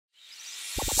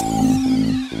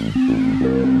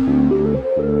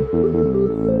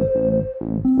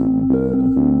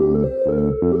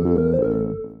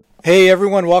Hey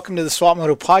everyone, welcome to the Swap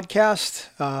Moto Podcast.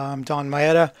 I'm Don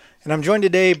Maeda, and I'm joined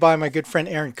today by my good friend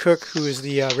Aaron Cook, who is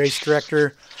the race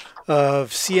director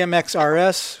of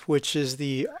CMXRS, which is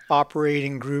the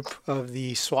operating group of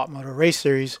the Swap Moto Race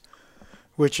Series,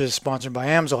 which is sponsored by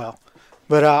AMSOIL.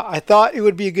 But I thought it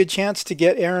would be a good chance to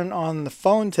get Aaron on the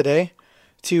phone today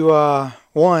to,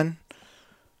 one,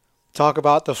 talk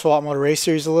about the Swap Moto Race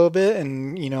Series a little bit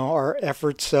and, our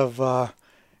efforts of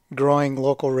growing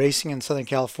local racing in Southern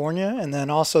California, and then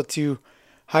also to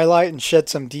highlight and shed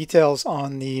some details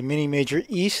on the Mini Major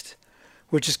East,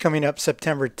 which is coming up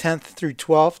September 10th through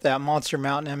 12th at Monster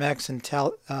Mountain MX in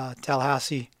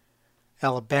Tallahassee,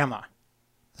 Alabama.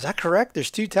 Is that correct?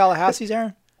 There's two Tallahassees,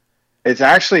 Aaron? It's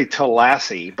actually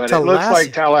Tallahassee, but Tallahassee. It looks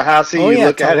like Tallahassee. Oh, you yeah,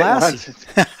 look Tallahassee.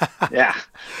 At it once. Yeah,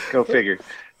 go figure.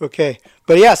 Okay.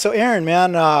 But yeah, so Aaron,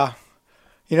 man,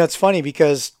 it's funny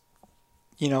because,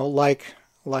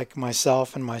 like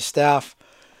myself and my staff,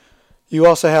 you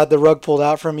also had the rug pulled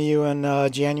out from you in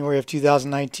January of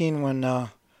 2019 when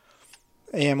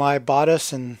AMI bought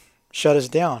us and shut us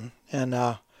down.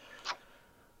 And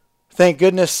thank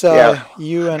goodness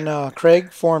you and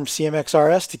Craig formed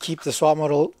CMXRS to keep the Swap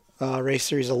Moto race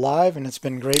series alive, and it's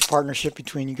been a great partnership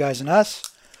between you guys and us.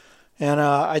 And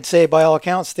I'd say by all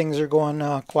accounts, things are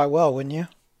going quite well, wouldn't you?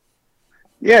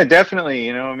 Yeah,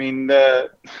 definitely. The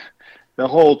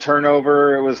whole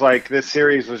turnover, it was like this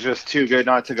series was just too good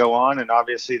not to go on. And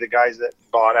obviously the guys that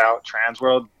bought out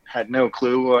Transworld had no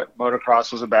clue what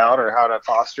motocross was about or how to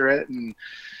foster it. And,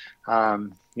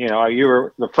 you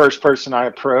were the first person I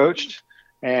approached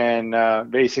and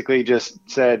basically just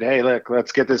said, hey, look,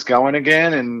 let's get this going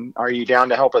again. And are you down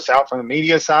to help us out from the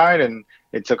media side? And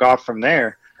it took off from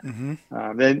there.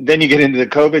 Mm-hmm. Then you get into the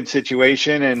COVID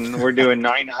situation, and we're doing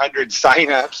 900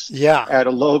 signups at a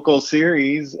local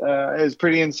series. It's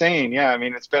pretty insane. Yeah, I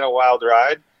mean, it's been a wild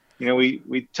ride.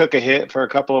 We took a hit for a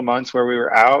couple of months where we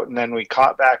were out, and then we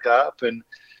caught back up, and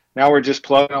now we're just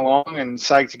plugging along and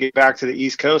psyched to get back to the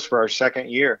East Coast for our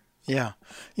second year. Yeah.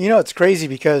 It's crazy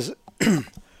because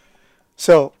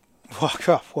so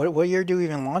what year did we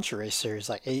even launch a race series?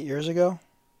 Like 8 years ago?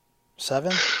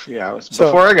 7? Yeah, it was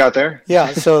before I got there.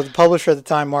 Yeah, so the publisher at the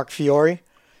time, Mark Fiore,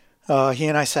 he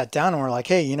and I sat down and we're like,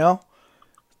 hey,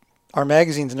 our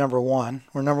magazine's number one.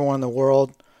 We're number one in the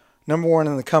world, number one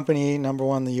in the company, number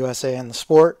one in the USA and the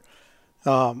sport.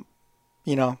 Although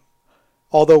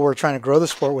we're trying to grow the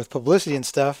sport with publicity and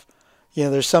stuff,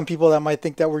 there's some people that might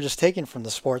think that we're just taking from the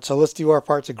sport. So let's do our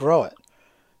part to grow it.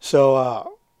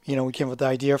 So, we came up with the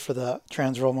idea for the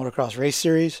Transworld Motocross Race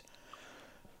Series.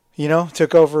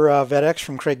 Took over VetX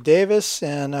from Craig Davis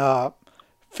and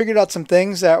figured out some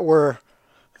things that were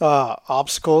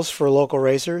obstacles for local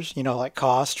racers, like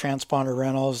cost, transponder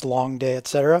rentals, long day,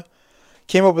 etc.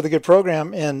 Came up with a good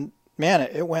program, and man,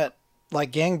 it went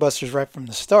like gangbusters right from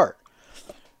the start.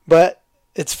 But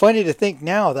it's funny to think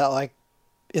now that like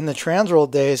in the Transworld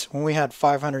days when we had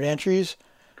 500 entries,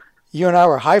 you and I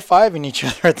were high-fiving each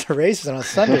other at the races on a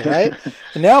Sunday, right?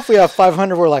 And now if we have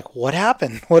 500, we're like, what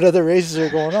happened? What other races are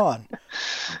going on?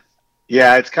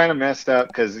 Yeah, it's kind of messed up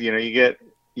because, you get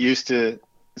used to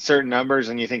certain numbers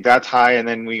and you think that's high, and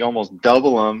then we almost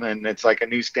double them, and it's like a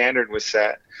new standard was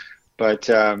set. But,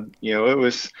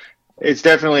 it's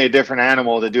definitely a different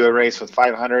animal to do a race with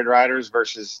 500 riders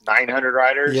versus 900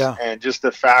 riders. Yeah. And just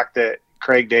the fact that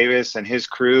Craig Davis and his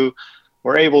crew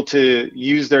were able to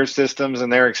use their systems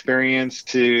and their experience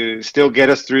to still get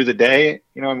us through the day,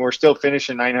 and we're still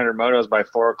finishing 900 motos by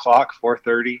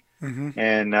 4:30. Mm-hmm.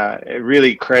 And it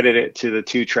really credit it to the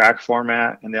 2-track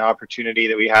format and the opportunity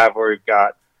that we have where we've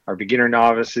got our beginner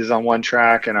novices on one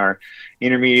track and our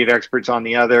intermediate experts on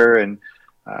the other. And,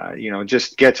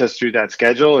 just gets us through that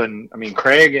schedule. And I mean,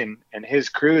 Craig and his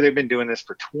crew, they've been doing this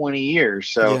for 20 years.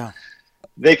 So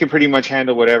they can pretty much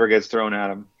handle whatever gets thrown at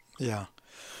them. Yeah.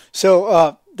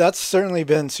 So that's certainly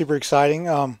been super exciting.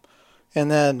 And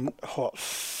then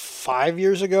 6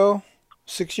 years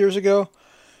ago,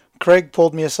 Craig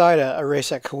pulled me aside at a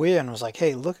race at Kauai and was like,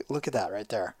 hey, look at that right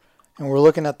there. And we're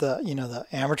looking at the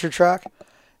amateur track,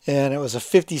 and it was a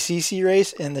 50cc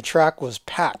race, and the track was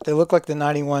packed. It looked like the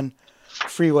 91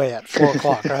 freeway at 4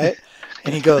 o'clock, right?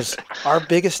 And he goes, our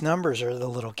biggest numbers are the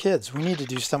little kids. We need to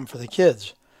do something for the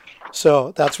kids.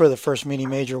 So that's where the first Mini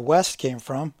Major West came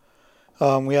from.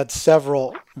 We had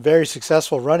several very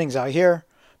successful runnings out here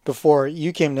before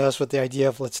you came to us with the idea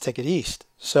of let's take it east.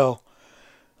 So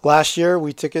last year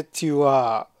we took it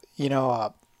to,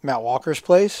 Matt Walker's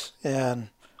place. And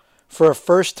for a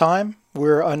first time,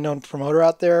 we're an unknown promoter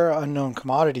out there, unknown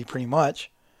commodity pretty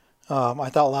much. I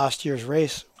thought last year's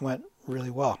race went really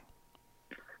well.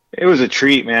 It was a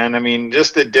treat, man. I mean,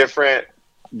 just the different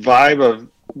vibe of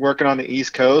working on the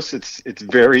East Coast. It's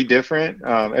very different.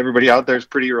 Everybody out there is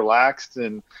pretty relaxed,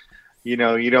 and you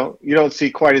don't see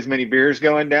quite as many beers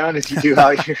going down as you do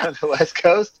out here on the West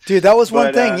Coast. Dude, that was one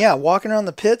But thing. Yeah, walking around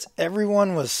the pits,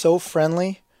 everyone was so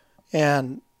friendly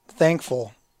and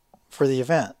thankful for the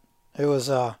event. It was.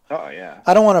 oh yeah,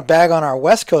 I don't want to bag on our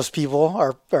West Coast people,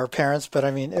 our parents, but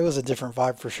I mean, it was a different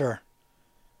vibe for sure.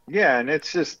 yeah, and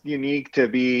it's just unique to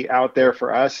be out there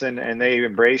for us, and they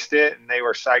embraced it, and they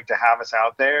were psyched to have us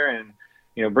out there, and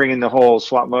bringing the whole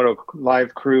Swap Moto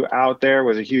live crew out there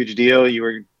was a huge deal. You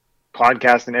were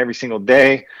podcasting every single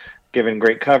day, giving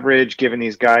great coverage, giving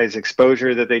these guys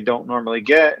exposure that they don't normally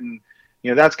get. And,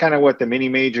 that's kind of what the mini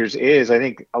majors is. I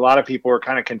think a lot of people are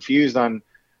kind of confused on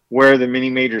where the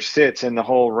mini major sits in the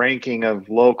whole ranking of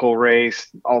local race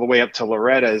all the way up to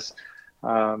Loretta's.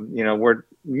 We're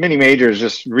mini majors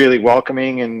just really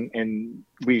welcoming, and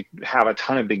we have a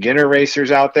ton of beginner racers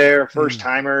out there, first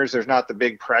timers. There's not the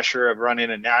big pressure of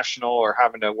running a national or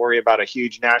having to worry about a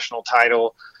huge national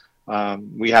title.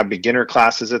 We have beginner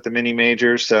classes at the mini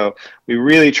majors, so we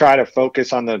really try to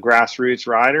focus on the grassroots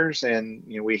riders, and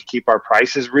we keep our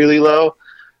prices really low.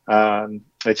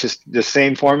 It's just the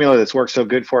same formula that's worked so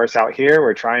good for us out here.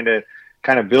 We're trying to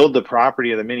kind of build the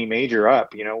property of the mini major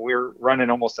up. We're running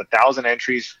almost 1,000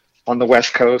 entries on the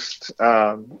West Coast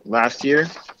last year,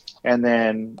 and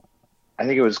then I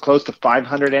think it was close to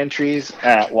 500 entries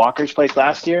at Walker's Place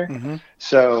last year. Mm-hmm.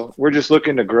 So we're just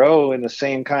looking to grow in the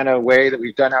same kind of way that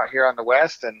we've done out here on the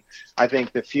West. And I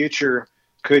think the future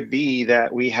could be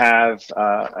that we have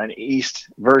an East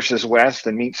versus West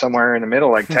and meet somewhere in the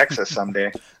middle like Texas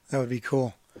someday. That would be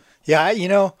cool. Yeah,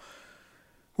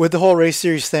 with the whole race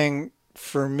series thing,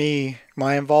 for me,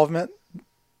 my involvement,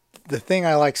 the thing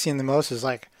I like seeing the most is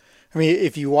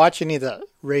if you watch any of the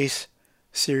race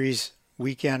series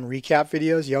weekend recap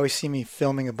videos, you always see me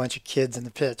filming a bunch of kids in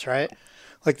the pits, right?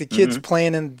 Like the kids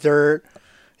playing in the dirt,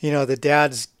 the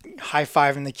dad's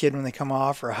high-fiving the kid when they come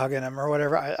off or hugging him or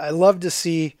whatever. I love to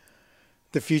see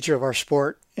the future of our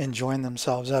sport enjoying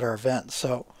themselves at our events.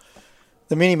 So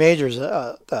the mini majors,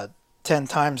 10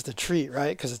 times the treat,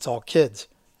 right? Because it's all kids.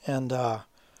 And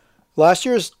last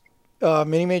year's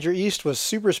mini major East was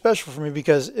super special for me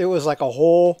because it was like a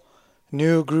whole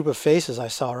new group of faces I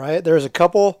saw, right? There was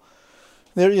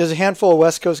a handful of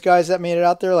West Coast guys that made it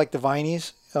out there, like the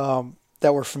Vineys,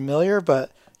 that were familiar,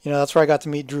 but that's where I got to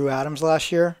meet Drew Adams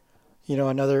last year.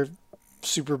 Another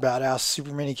super badass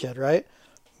super mini kid, right?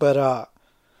 But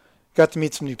got to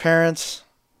meet some new parents,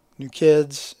 new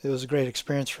kids. It was a great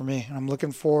experience for me, and I'm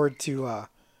looking forward to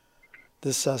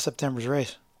this September's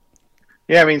race.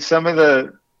 Yeah, I mean, some of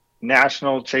the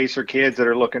national chaser kids that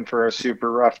are looking for a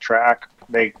super rough track,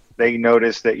 they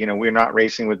notice that we're not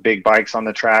racing with big bikes on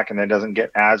the track, and it doesn't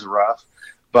get as rough.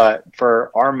 But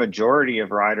for our majority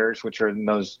of riders, which are in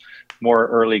those more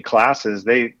early classes,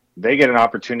 they get an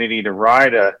opportunity to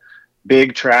ride a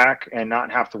big track and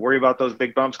not have to worry about those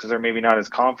big bumps because they're maybe not as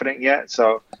confident yet.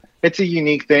 So it's a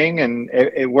unique thing, and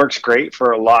it works great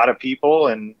for a lot of people.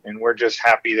 And we're just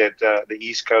happy that the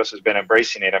East Coast has been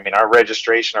embracing it. I mean, our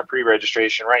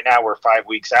pre-registration, right now we're 5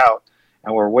 weeks out,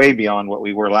 and we're way beyond what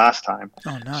we were last time.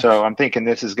 Oh, nice. So I'm thinking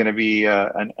this is going to be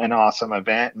an awesome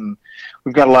event, and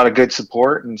we've got a lot of good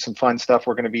support and some fun stuff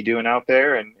we're going to be doing out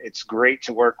there. And it's great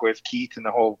to work with Keith and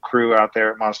the whole crew out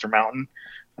there at Monster Mountain.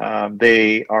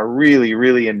 They are really,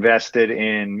 really invested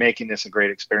in making this a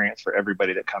great experience for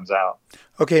everybody that comes out.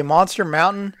 Okay, Monster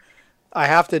Mountain, I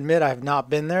have to admit I have not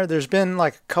been there. There's been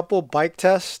like a couple bike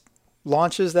test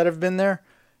launches that have been there,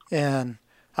 and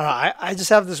I don't know, I just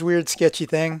have this weird sketchy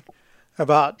thing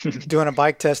about doing a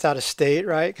bike test out of state,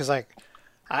 right? Because I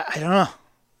don't know.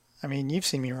 I mean, you've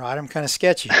seen me ride. I'm kind of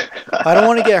sketchy. I don't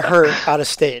want to get hurt out of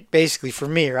state, basically, for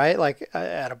me, right? Like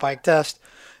at a bike test.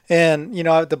 And,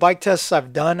 the bike tests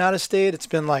I've done out of state, it's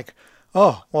been like,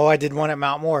 oh, well, I did one at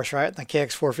Mount Morris, right? The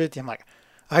KX450. I'm like,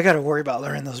 I got to worry about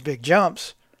learning those big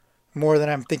jumps more than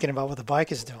I'm thinking about what the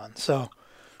bike is doing. So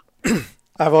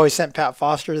I've always sent Pat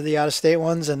Foster to the out-of-state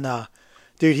ones. And,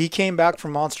 dude, he came back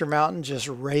from Monster Mountain just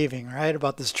raving, right,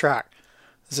 about this track.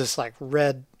 It's this like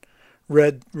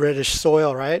reddish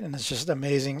soil, right? And it's just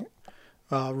amazing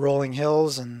rolling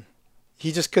hills. And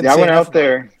he just couldn't say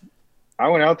I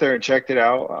went out there and checked it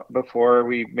out before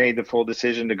we made the full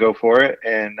decision to go for it.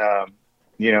 And,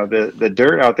 the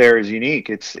dirt out there is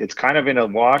unique. It's kind of in a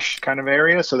wash kind of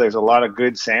area. So there's a lot of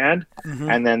good sand. Mm-hmm.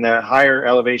 And then the higher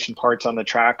elevation parts on the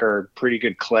track are pretty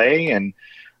good clay. And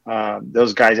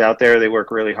those guys out there, they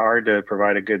work really hard to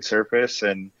provide a good surface.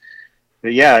 And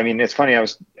yeah, I mean, it's funny. I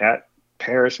was at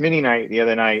Paris Mini Night the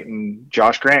other night, and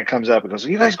Josh Grant comes up and goes,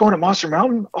 "Are you guys going to Monster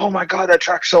Mountain? Oh my God, that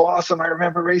track's so awesome! I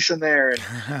remember racing there."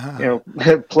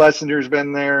 And Plessinger's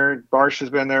been there, Barsh has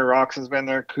been there, Roxon's been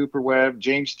there, Cooper Webb,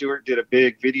 James Stewart did a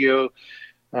big video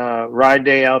ride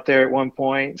day out there at one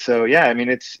point. So yeah, I mean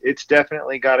it's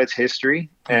definitely got its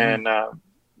history, and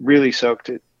really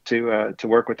stoked to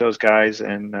work with those guys,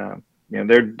 and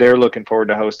they're looking forward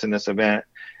to hosting this event.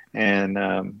 And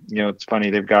it's funny,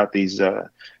 they've got these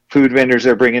food vendors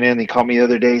they're bringing in. They called me the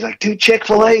other day. He's like, "Dude,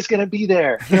 Chick-fil-A is going to be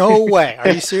there." No way.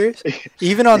 Are you serious?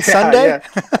 Even on Sunday?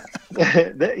 Yeah.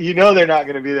 They're not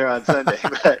going to be there on Sunday.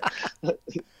 But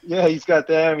yeah, he's got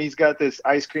them. He's got this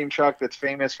ice cream truck that's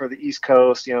famous for the East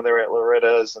Coast. They're at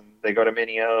Loretta's and they go to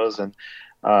Minio's. And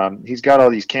he's got all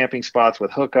these camping spots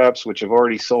with hookups, which have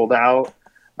already sold out.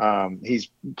 He's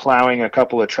plowing a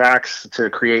couple of tracks to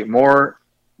create more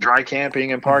dry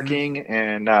camping and parking,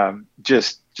 and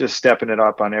just stepping it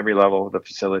up on every level of the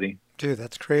facility. Dude,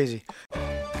 that's crazy.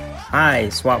 Hi,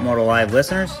 Swap Moto Live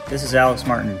listeners. This is Alex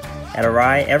Martin. At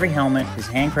Arai, every helmet is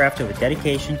handcrafted with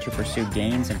dedication to pursue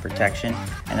gains and protection,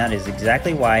 and that is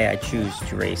exactly why I choose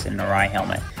to race in an Arai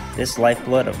helmet. This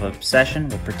lifeblood of obsession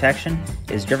with protection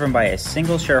is driven by a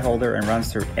single shareholder and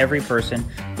runs through every person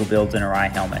who builds an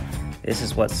Arai helmet. This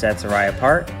is what sets Arai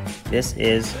apart. This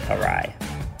is Arai.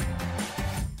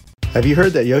 Have you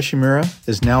heard that Yoshimura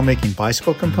is now making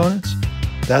bicycle components?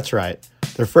 That's right.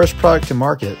 Their first product to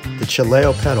market, the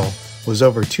Chileo pedal, was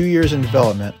over 2 years in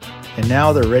development, and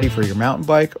now they're ready for your mountain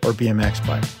bike or BMX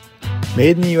bike.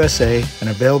 Made in the USA and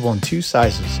available in 2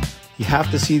 sizes, you have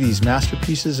to see these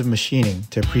masterpieces of machining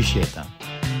to appreciate them.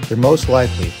 They're most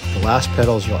likely the last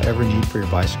pedals you'll ever need for your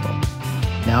bicycle.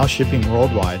 Now shipping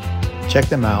worldwide. Check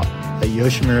them out at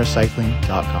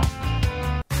yoshimuracycling.com.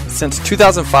 Since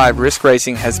 2005, Risk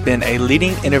Racing has been a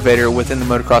leading innovator within the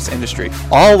motocross industry,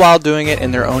 all while doing it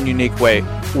in their own unique way.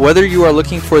 Whether you are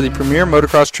looking for the premier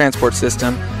motocross transport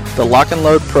system, the Lock and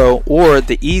Load Pro, or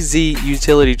the EZ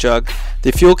utility jug,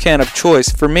 the fuel can of choice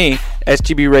for me,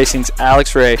 SGB Racing's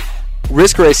Alex Ray,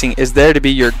 Risk Racing is there to be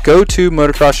your go-to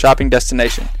motocross shopping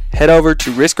destination. Head over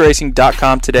to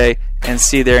riskracing.com today and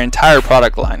see their entire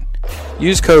product line.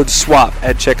 Use code SWAP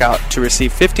at checkout to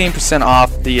receive 15%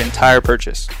 off the entire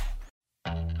purchase.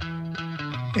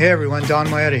 Hey everyone, Don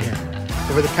Maeda here.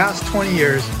 Over the past 20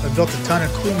 years, I've built a ton of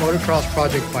cool motocross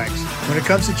project bikes. When it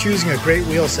comes to choosing a great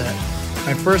wheel set,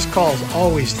 my first call is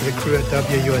always to the crew at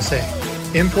WUSA.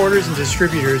 Importers and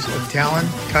distributors of Talon,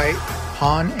 Kite,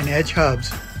 Hahn, and Edge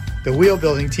hubs, the wheel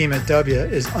building team at W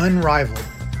is unrivaled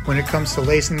when it comes to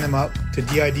lacing them up to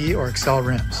DID or Excel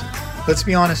rims. Let's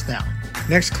be honest now.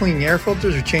 Next, cleaning air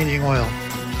filters or changing oil,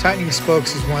 tightening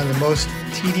spokes is one of the most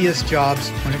tedious jobs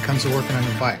when it comes to working on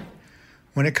your bike.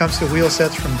 When it comes to wheel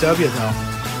sets from W though,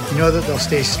 you know that they'll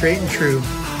stay straight and true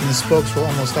and the spokes will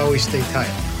almost always stay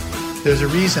tight. There's a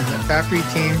reason that factory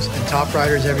teams and top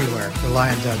riders everywhere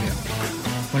rely on W.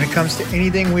 When it comes to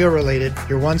anything wheel related,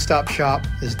 your one-stop shop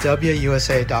is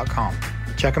WUSA.com.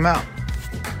 Check them out.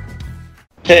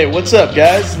 Hey, what's up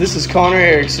guys? This is Connor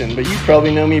Erickson, but you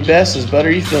probably know me best as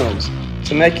Buttery Films.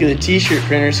 Temecula T-shirt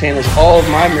printers handles all of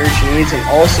my merch needs and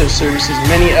also services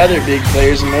many other big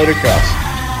players in motocross.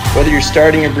 Whether you're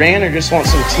starting a brand or just want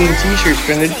some team T-shirts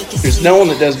printed, there's no one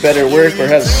that does better work or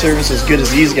has a service as good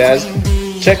as these guys.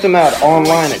 Check them out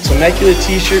online at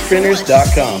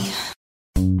TemeculaT-shirtprinters.com.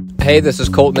 Hey, this is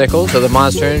Colt Nichols of the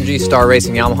Monster Energy Star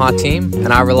Racing Yamaha team,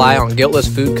 and I rely on Guiltless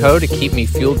Food Co. to keep me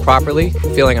fueled properly,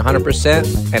 feeling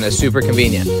 100%, and is super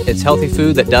convenient. It's healthy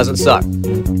food that doesn't suck.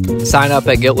 Sign up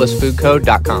at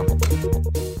guiltlessfoodco.com.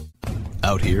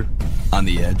 Out here, on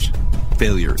the edge,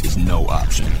 failure is no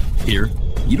option. Here,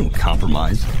 you don't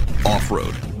compromise.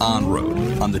 Off-road,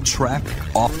 on-road, on the track,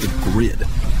 off the grid.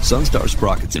 Sunstar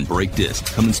sprockets and brake discs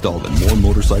come installed in more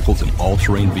motorcycles and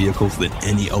all-terrain vehicles than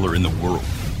any other in the world.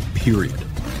 Period.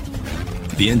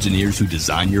 The engineers who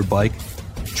design your bike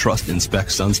trust and spec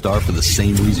Sunstar for the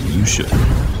same reason you should.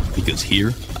 Because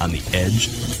here, on the edge,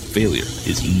 failure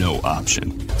is no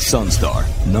option. Sunstar,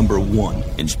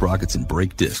 #1 in sprockets and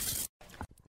brake discs.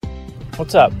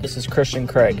 What's up? This is Christian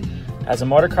Craig. As a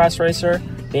motocross racer,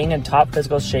 being in top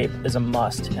physical shape is a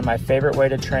must, and my favorite way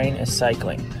to train is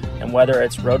cycling. And whether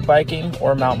it's road biking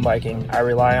or mountain biking, I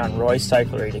rely on Roy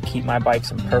Cyclery to keep my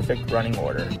bikes in perfect running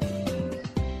order.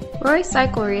 Roy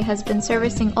Cyclery has been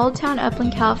servicing Old Town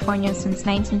Upland, California since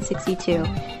 1962.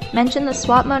 Mention the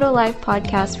Swap Moto Live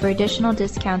podcast for additional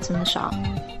discounts in the shop.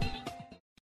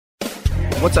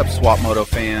 What's up, Swap Moto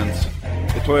fans?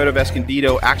 The Toyota of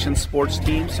Escondido Action Sports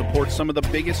team supports some of the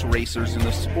biggest racers in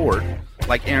the sport,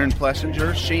 like Aaron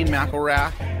Plessinger, Shane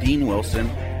McElrath, Dean Wilson,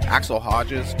 Axel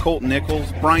Hodges, Colt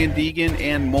Nichols, Brian Deegan,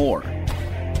 and more.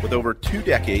 With over 2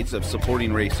 decades of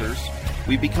supporting racers,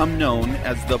 we've become known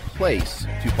as the place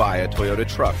to buy a Toyota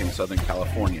truck in Southern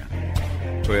California.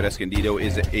 Toyota Escondido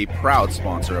is a proud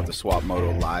sponsor of the Swap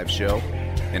Moto Live show,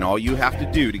 and all you have to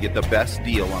do to get the best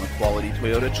deal on a quality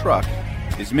Toyota truck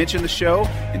is mention the show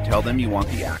and tell them you want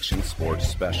the Action Sports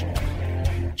Special.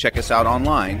 Check us out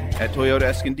online at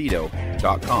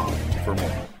toyotaescondido.com for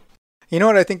more. You know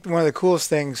what I think one of the coolest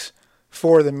things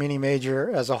for the mini major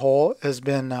as a whole has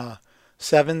been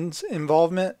Seven's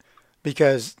involvement,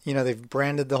 because, you know, they've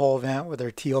branded the whole event with their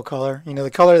teal color, you know,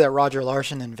 the color that Roger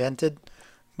Larson invented.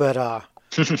 But,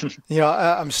 you know,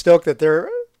 I'm stoked that they're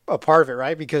a part of it,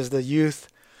 right? Because the youth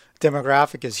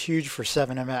demographic is huge for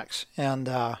 7MX. And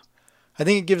I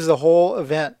think it gives the whole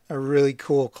event a really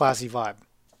cool, classy vibe.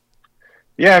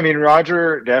 Yeah, I mean,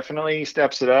 Roger definitely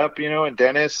steps it up, you know, and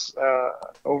Dennis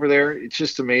over there. It's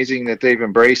just amazing that they've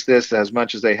embraced this as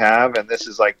much as they have. And this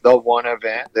is like the one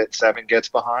event that Seven gets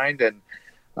behind, and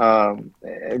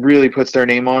it really puts their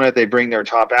name on it. They bring their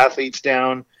top athletes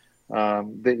down.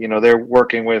 You know, they're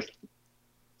working with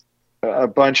a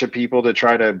bunch of people to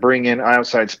try to bring in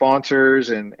outside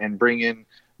sponsors and bring in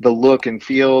the look and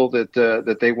feel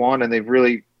that they want. And they've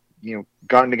really, you know,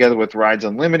 gotten together with Rides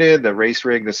Unlimited, the race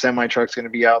rig, the semi truck's going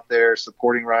to be out there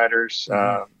supporting riders.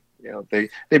 You know,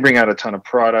 they bring out a ton of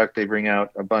product. They bring out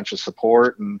a bunch of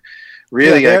support, and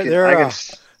really,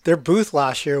 their booth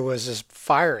last year was just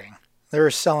firing. They were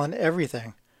selling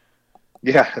everything.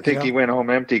 Yeah, I think he went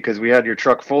home empty because we had your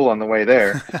truck full on the way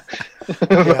there.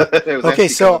 Okay,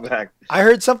 so I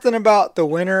heard something about the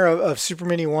winner of Super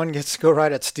Mini 1 gets to go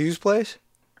ride at Stu's place.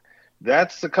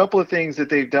 That's a couple of things that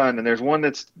they've done, and there's one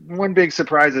big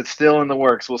surprise that's still in the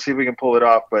works. We'll see if we can pull it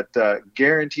off, but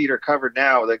guaranteed or covered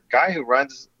now. The guy who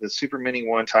runs the Super Mini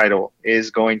 1 title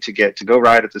is going to get to go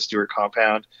ride at the Stewart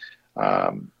compound.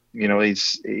 You know,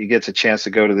 he gets a chance to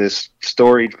go to this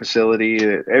storied facility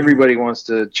that everybody wants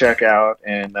to check out,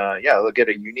 and they'll get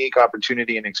a unique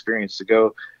opportunity and experience to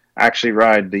go actually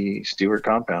ride the Stewart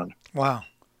compound. Wow.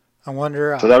 I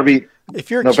wonder. So that'll be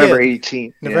if you're November kid,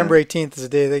 18th. November 18th is the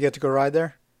day they get to go ride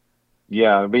there.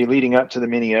 Yeah, it'll be leading up to the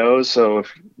Mini O's. So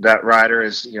if that rider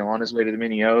is, you know, on his way to the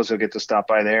Mini O's, he'll get to stop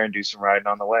by there and do some riding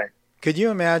on the way. Could you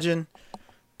imagine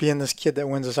being this kid that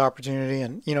wins this opportunity?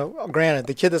 And, you know, granted,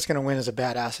 the kid that's going to win is a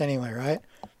badass anyway, right?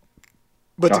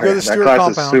 But to go to the Stewart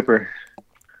compound,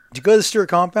 to go to the Stewart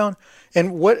compound,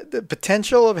 and what the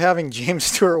potential of having James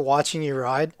Stewart watching you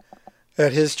ride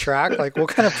at his track, like what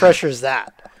kind of pressure is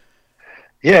that?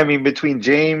 Yeah, I mean, between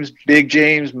James, Big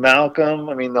James, Malcolm,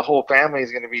 I mean, the whole family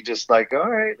is going to be just like, all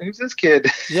right, who's this kid?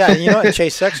 Yeah, you know what?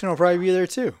 Chase Sexton will probably be there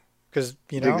too, because,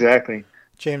 you know, exactly.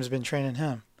 James has been training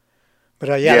him. But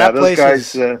that those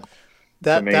place guys,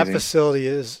 that facility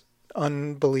is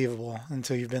unbelievable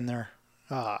until you've been there.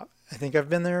 I think I've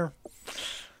been there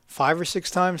 5 or 6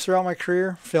 times throughout my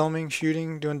career, filming,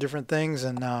 shooting, doing different things,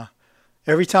 and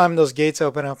every time those gates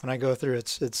open up and I go through,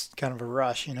 it's kind of a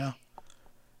rush, you know.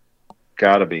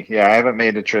 Gotta be. Yeah, I haven't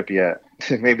made a trip yet.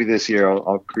 Maybe this year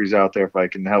I'll cruise out there if I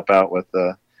can help out with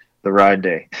the ride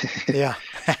day. Yeah.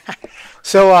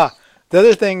 So the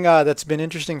other thing that's been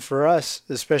interesting for us,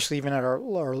 especially even at our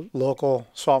local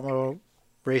Swap Moto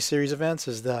Race Series events,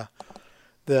 is the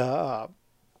KTM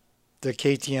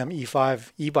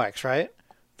E5 e-bikes, right?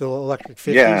 The electric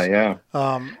 50s.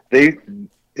 Yeah.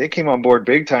 They came on board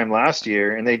big time last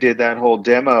year, and they did that whole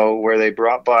demo where they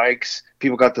brought bikes.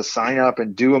 People got to sign up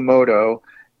and do a moto.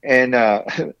 And,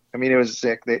 I mean, it was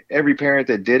sick. Every parent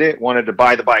that did it wanted to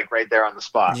buy the bike right there on the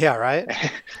spot. Yeah, right.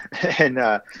 And,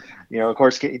 you know, of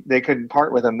course, they couldn't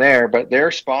part with them there, but they're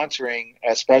sponsoring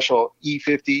a special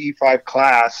E50, E5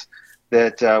 class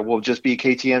that will just be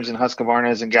KTMs and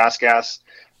Husqvarnas and Gas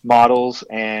models.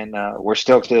 And we're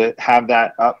stoked to have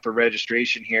that up for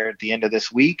registration here at the end of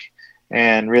this week.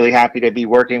 And really happy to be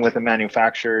working with the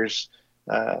manufacturers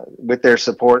with their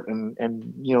support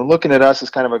and, you know, looking at us as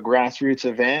kind of a grassroots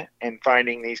event and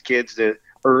finding these kids that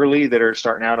are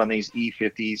starting out on these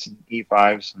E50s and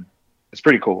E5s. And it's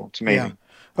pretty cool. It's amazing.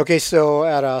 Yeah. Okay, so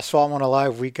at Swap Moto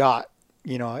Live, we got,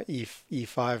 you know, an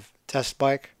E5 test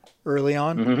bike early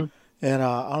on. Mm-hmm. And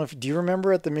I don't know do you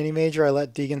remember at the mini major I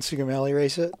let Deegan Sugamelli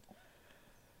race it?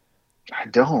 I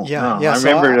don't. Yeah. I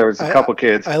remember there was a couple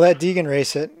kids. I let Deegan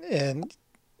race it, and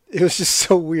it was just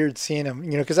so weird seeing him,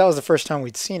 you know, because that was the first time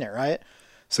we'd seen it, right?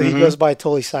 So he goes by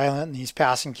totally silent, and he's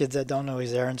passing kids that don't know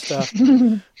he's there and stuff.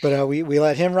 But we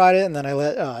let him ride it, and then I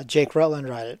let Jake Rutland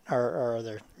ride it, our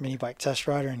other mini bike test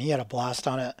rider, and he had a blast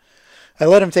on it. I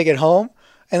let him take it home,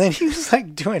 and then he was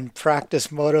like doing practice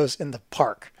motos in the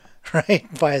park, right,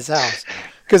 by his house,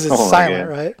 because it's silent,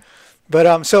 right?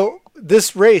 But so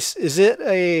this race, is it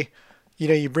a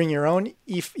you bring your own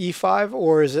E5,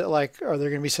 or is it like, are there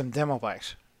going to be some demo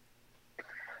bikes?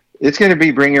 It's going to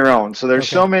be bring your own. So there's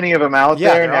so many of them out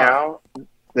there now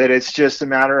that it's just a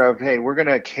matter of, hey, we're going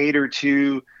to cater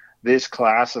to this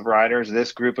class of riders,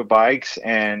 this group of bikes,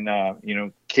 and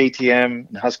KTM and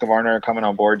Husqvarna are coming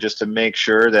on board just to make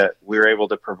sure that we're able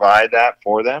to provide that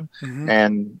for them,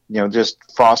 and just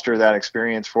foster that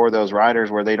experience for those riders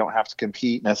where they don't have to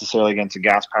compete necessarily against a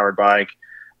gas-powered bike,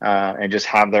 and just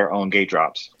have their own gate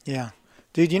drops. Yeah,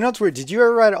 dude, it's weird. Did you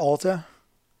ever ride Alta?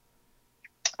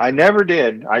 I never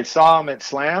did. I saw them at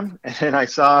Slam, and then I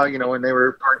saw, when they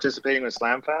were participating with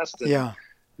Slam Fest. Yeah.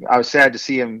 I was sad to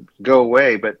see them go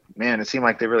away, but man, it seemed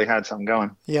like they really had something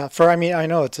going. Yeah. I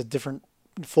know it's a different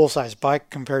full-size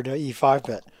bike compared to E5,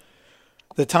 but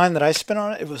the time that I spent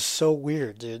on it, it was so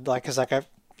weird, dude. Like, cause like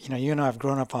you and I have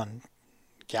grown up on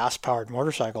gas-powered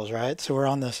motorcycles, right? So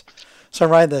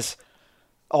I'm riding this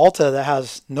Alta that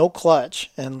has no clutch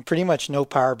and pretty much no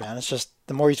power band. It's just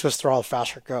the more you twist the throttle, the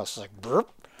faster it goes. It's like burp.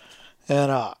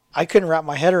 And I couldn't wrap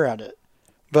my head around it.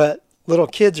 But little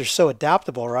kids are so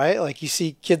adaptable, right? Like you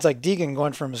see kids like Deegan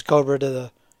going from his Cobra to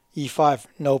the E5,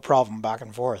 no problem, back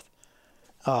and forth.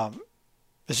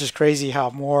 It's just crazy how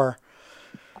more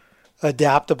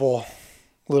adaptable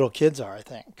little kids are, I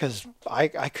think, because I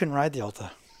couldn't ride the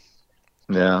Alta.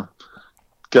 Yeah.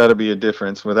 Got to be a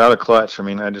difference. Without a clutch,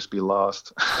 I'd just be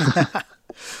lost.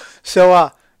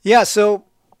 So,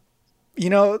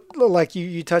 like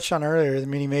you touched on earlier, the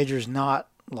mini major is not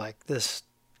like this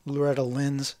Loretta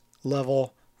Lynn's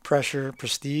level pressure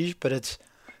prestige, but it's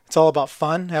all about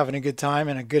fun, having a good time,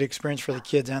 and a good experience for the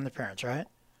kids and the parents, right?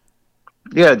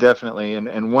 Yeah, definitely.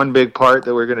 And one big part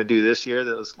that we're going to do this year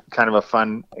that was kind of a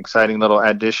fun, exciting little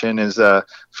addition is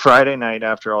Friday night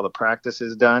after all the practice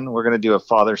is done, we're going to do a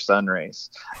father-son race.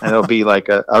 And it'll be like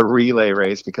a relay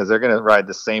race because they're going to ride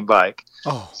the same bike.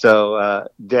 Oh. So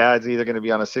dad's either going to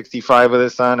be on a 65 with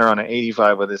his son or on an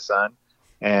 85 with his son.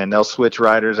 And they'll switch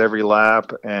riders every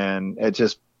lap. And it's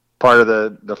just part of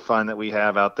the fun that we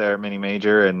have out there at Mini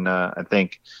Major. And I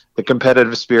think the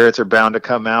competitive spirits are bound to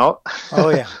come out. Oh,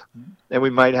 yeah. And we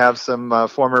might have some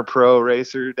former pro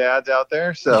racer dads out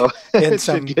there, so and it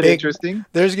should get interesting.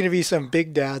 There's going to be some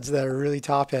big dads that are really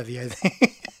top heavy, I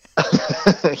think.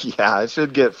 Yeah, it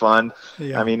should get fun.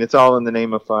 Yeah. It's all in the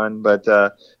name of fun, but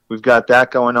we've got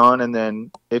that going on. And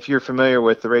then if you're familiar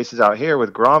with the races out here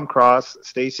with Grom Cross,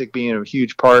 STACYC being a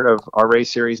huge part of our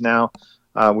race series now,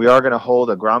 we are going to hold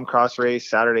a Grom Cross race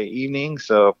Saturday evening.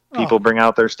 So if people bring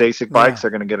out their STACYC bikes,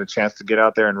 they're going to get a chance to get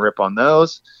out there and rip on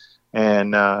those.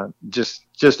 And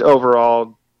just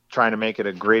overall trying to make it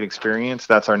a great experience.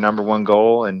 That's our number one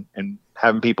goal, and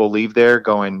having people leave there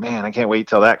going, man, I can't wait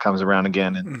till that comes around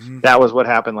again. And that was what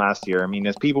happened last year.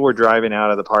 As people were driving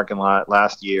out of the parking lot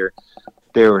last year,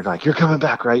 they were like, you're coming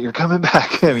back, right? You're coming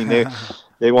back.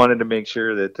 They wanted to make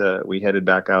sure that we headed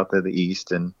back out to the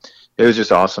east, and it was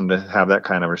just awesome to have that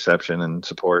kind of reception and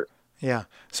support. Yeah.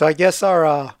 So I guess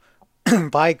our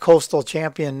bi-coastal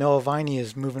champion Noah Viney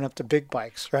is moving up to big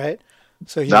bikes, right?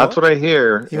 So that's what I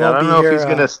hear. I don't know if he's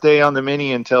going to stay on the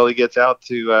mini until he gets out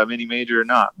to Mini Major or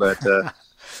not, but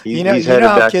he's headed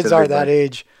how back kids to are that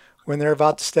age. When they're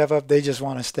about to step up, they just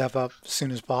want to step up as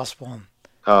soon as possible.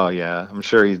 Oh yeah, I'm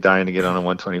sure he's dying to get on a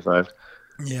 125.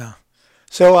 Yeah.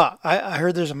 So I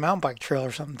heard there's a mountain bike trail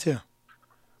or something too.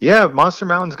 Yeah, Monster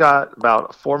Mountain's got about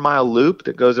a 4-mile loop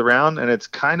that goes around, and it's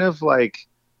kind of like,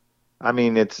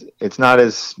 it's not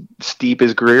as steep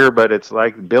as Greer, but it's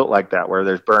like built like that, where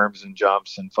there's berms and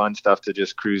jumps and fun stuff to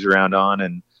just cruise around on.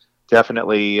 And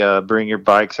definitely bring your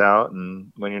bikes out,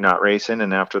 and when you're not racing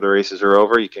and after the races are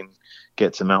over, you can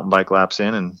get some mountain bike laps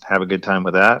in and have a good time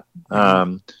with that.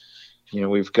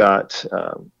 We've got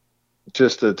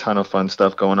just a ton of fun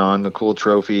stuff going on. The cool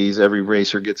trophies. Every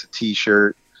racer gets a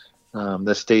T-shirt.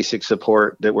 The STACYC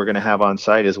support that we're going to have on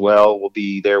site as well will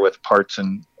be there with parts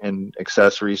and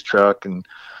accessories truck. And,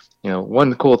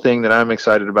 one cool thing that I'm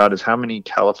excited about is how many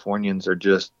Californians are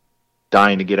just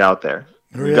dying to get out there.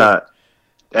 Really? We've got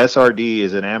SRD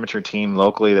is an amateur team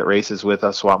locally that races with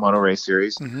us, Swap Moto Race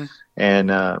Series. And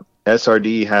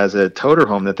SRD has a toter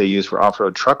home that they use for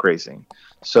off-road truck racing.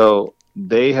 So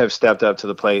they have stepped up to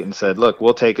the plate and said, look,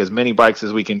 we'll take as many bikes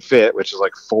as we can fit, which is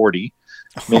like 40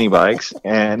 mini bikes,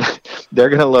 and they're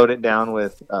going to load it down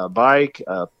with a bike,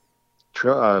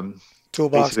 toolbox,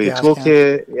 basically a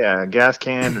toolkit, gas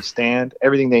can, a stand,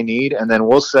 everything they need, and then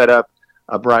we'll set up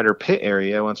a brighter pit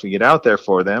area once we get out there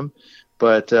for them.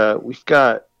 But we've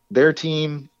got their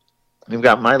team, we've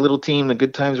got my little team, the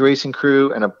Good Times Racing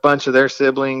crew, and a bunch of their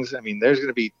siblings. There's going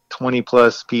to be 20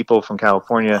 plus people from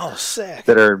California sick,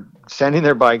 that are sending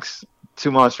their bikes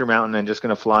to Monster Mountain and just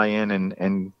going to fly in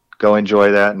and go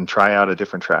enjoy that and try out a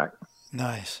different track.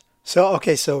 Nice. So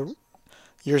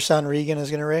your son Regan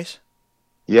is going to race?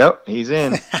 Yep, he's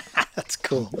in. That's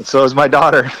cool. So is my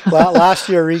daughter. Last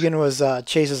year, Regan was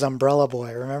Chase's umbrella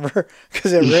boy, remember?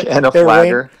 Because and a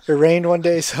flagger. It rained one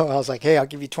day, so I was like, hey, I'll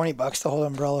give you $20 to hold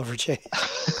umbrella for Chase.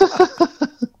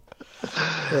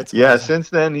 Yeah, since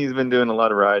then, he's been doing a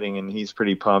lot of riding, and he's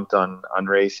pretty pumped on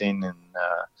racing. And,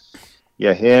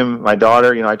 my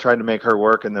daughter, I tried to make her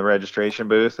work in the registration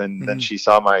booth, and then she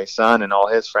saw my son and all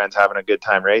his friends having a good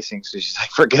time racing. So she's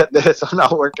like, forget this. I'm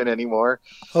not working anymore.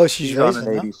 Oh, she's racing,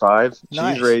 on an 85.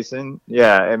 Nice. She's racing.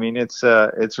 Yeah, I mean, it's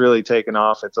really taken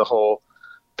off. It's a whole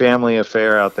family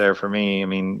affair out there for me. I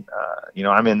mean,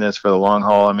 I'm in this for the long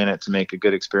haul. I'm in it to make a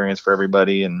good experience for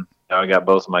everybody. And I got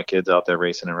both of my kids out there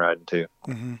racing and riding too.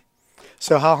 Mm-hmm.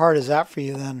 So how hard is that for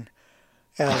you then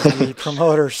as the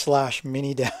promoter /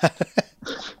 mini dad?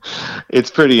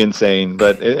 It's pretty insane,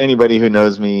 but anybody who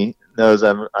knows me knows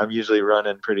I'm usually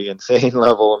running pretty insane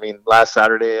level. I mean, last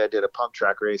Saturday I did a pump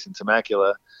track race in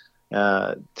Temecula.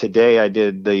 Today I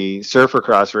did the Surfer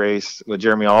Cross race with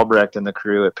Jeremy Albrecht and the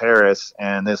crew at Paris,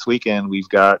 and this weekend we've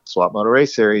got Swap Moto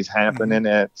Race Series happening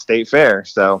at State Fair.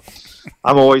 So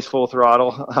I'm always full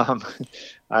throttle.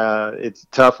 It's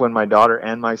tough when my daughter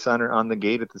and my son are on the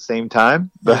gate at the same time,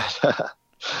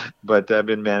 but I've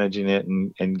been managing it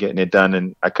and getting it done,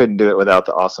 and I couldn't do it without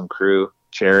the awesome crew,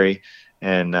 Cherry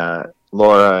and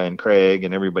Laura and Craig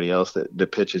and everybody else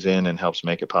that pitches in and helps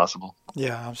make it possible.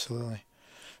 Yeah, absolutely.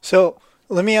 So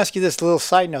let me ask you this little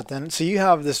side note then. So you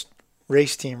have this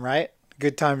race team, right?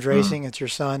 Good Times Racing. It's your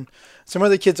son. Some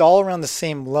of the kids all around the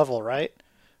same level, right?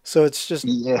 So it's just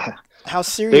how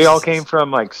serious? They all came from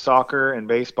like soccer and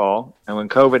baseball, and when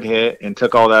COVID hit and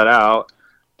took all that out,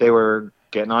 they were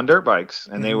getting on dirt bikes,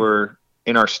 and they were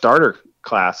in our starter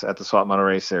class at the Swap Moto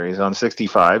Race Series on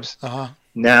 65s.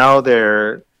 Now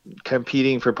they're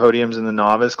competing for podiums in the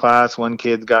novice class. One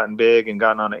kid's gotten big and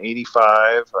gotten on an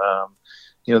 85.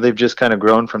 They've just kind of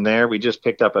grown from there. We just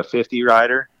picked up a 50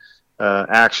 rider,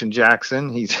 Action Jackson.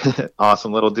 He's an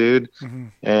awesome little dude.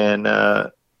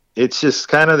 And it's just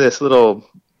kind of this little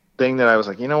thing that I was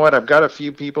like, you know what? I've got a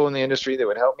few people in the industry that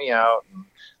would help me out.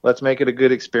 Let's make it a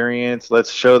good experience.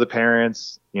 Let's show the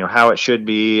parents, how it should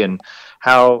be and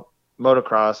how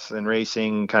motocross and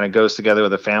racing kind of goes together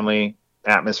with a family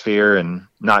atmosphere and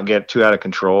not get too out of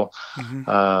control.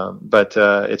 But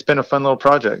it's been a fun little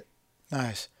project.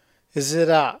 Nice. Is it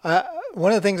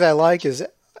one of the things I like is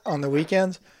on the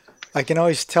weekends, I can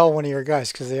always tell one of your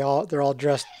guys because they're all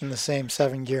dressed in the same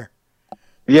 7 gear.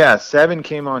 Yeah, 7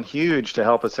 came on huge to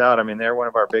help us out. I mean, they're one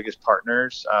of our biggest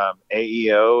partners.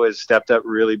 AEO has stepped up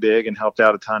really big and helped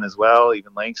out a ton as well,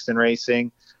 even Langston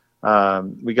Racing.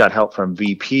 We got help from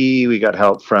VP. We got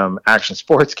help from Action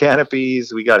Sports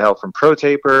Canopies. We got help from Pro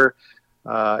Taper.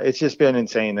 It's just been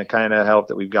insane. The kind of help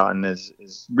that we've gotten is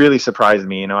really surprised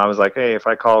me. I was like, hey, if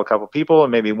I call a couple people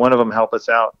and maybe one of them help us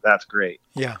out, that's great.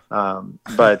 Yeah.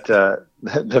 But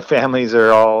the families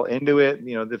are all into it.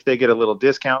 If they get a little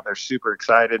discount, they're super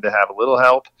excited to have a little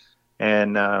help.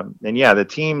 And yeah, the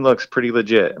team looks pretty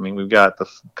legit. I mean, we've got the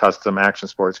custom Action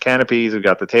Sports Canopies. We've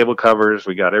got the table covers.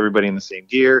 We got everybody in the same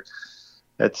gear.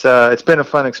 It's been a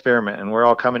fun experiment, and we're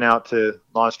all coming out to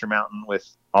Monster Mountain with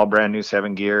all brand new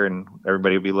 7 gear, and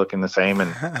everybody will be looking the same.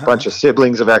 And a bunch of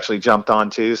siblings have actually jumped on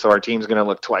too, so our team's going to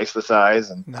look twice the size,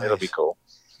 and it'll be cool.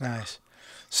 Nice.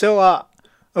 So,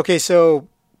 okay, so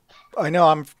I know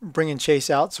I'm bringing Chase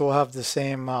out, so we'll have the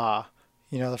same,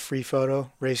 the free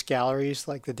photo race galleries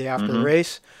like the day after the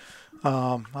race.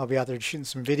 I'll be out there shooting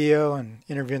some video and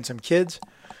interviewing some kids.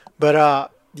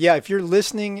 But yeah, if you're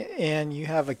listening and you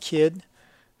have a kid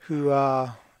who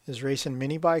is racing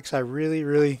mini bikes, I really,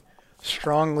 really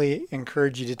strongly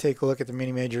encourage you to take a look at the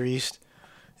Mini Major East.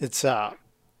 It's,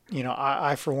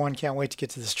 I for one can't wait to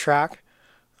get to this track.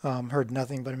 Heard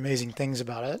nothing but amazing things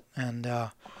about it. And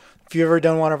if you've ever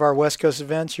done one of our West Coast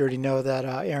events, you already know that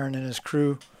Aaron and his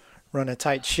crew run a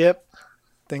tight ship.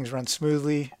 Things run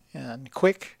smoothly and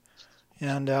quick.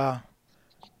 And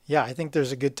yeah, I think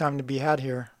there's a good time to be had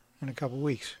here in a couple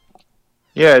weeks.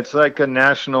 Yeah, it's like a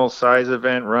national size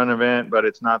event, run event, but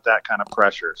it's not that kind of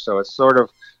pressure. So it's sort of,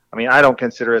 I don't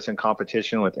consider us in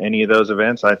competition with any of those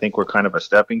events. I think we're kind of a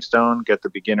stepping stone, get the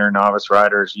beginner novice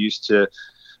riders used to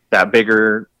that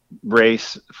bigger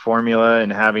race formula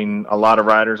and having a lot of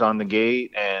riders on the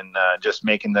gate, and just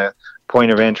making the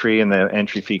point of entry and the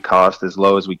entry fee cost as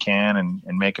low as we can,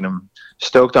 and making them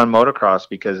stoked on motocross,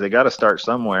 because they got to start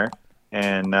somewhere.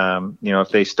 And, if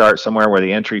they start somewhere where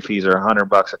the entry fees are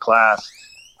 $100 a class,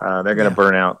 they're going to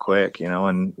burn out quick,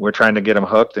 and we're trying to get them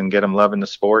hooked and get them loving the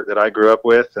sport that I grew up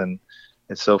with. And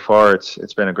so far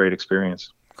it's been a great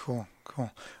experience. Cool. All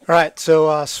right, so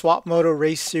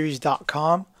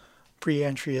swapmotoraceseries.com.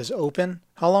 Pre-entry is open.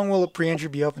 How long will the pre-entry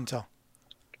be open till?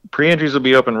 Pre-entries will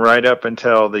be open right up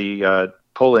until the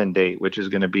pull-in date, which is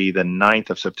going to be the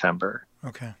 9th of September.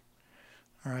 Okay.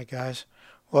 All right, guys.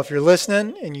 Well, if you're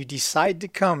listening and you decide to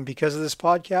come because of this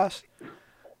podcast,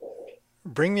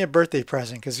 bring me a birthday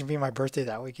present because it's going to be my birthday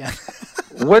that weekend.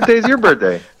 What day is your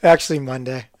birthday? Actually,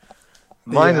 Monday.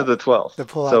 Mine is the 12th. The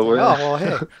pull out. Oh, well,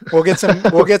 hey, we'll get some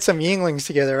Yinglings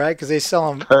together, right? Because they sell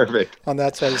them perfect on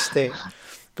that side of the state.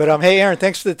 But hey, Aaron,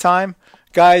 thanks for the time,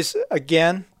 guys.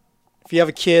 Again, if you have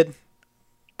a kid,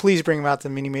 please bring them out to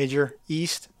the Mini Major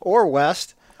East or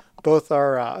West. Both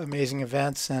are amazing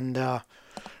events, and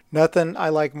nothing I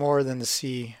like more than to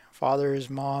see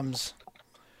fathers, moms,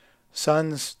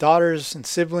 sons, daughters, and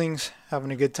siblings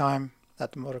having a good time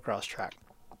at the motocross track.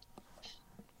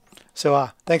 So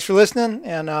thanks for listening,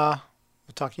 and we'll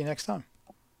talk to you next time.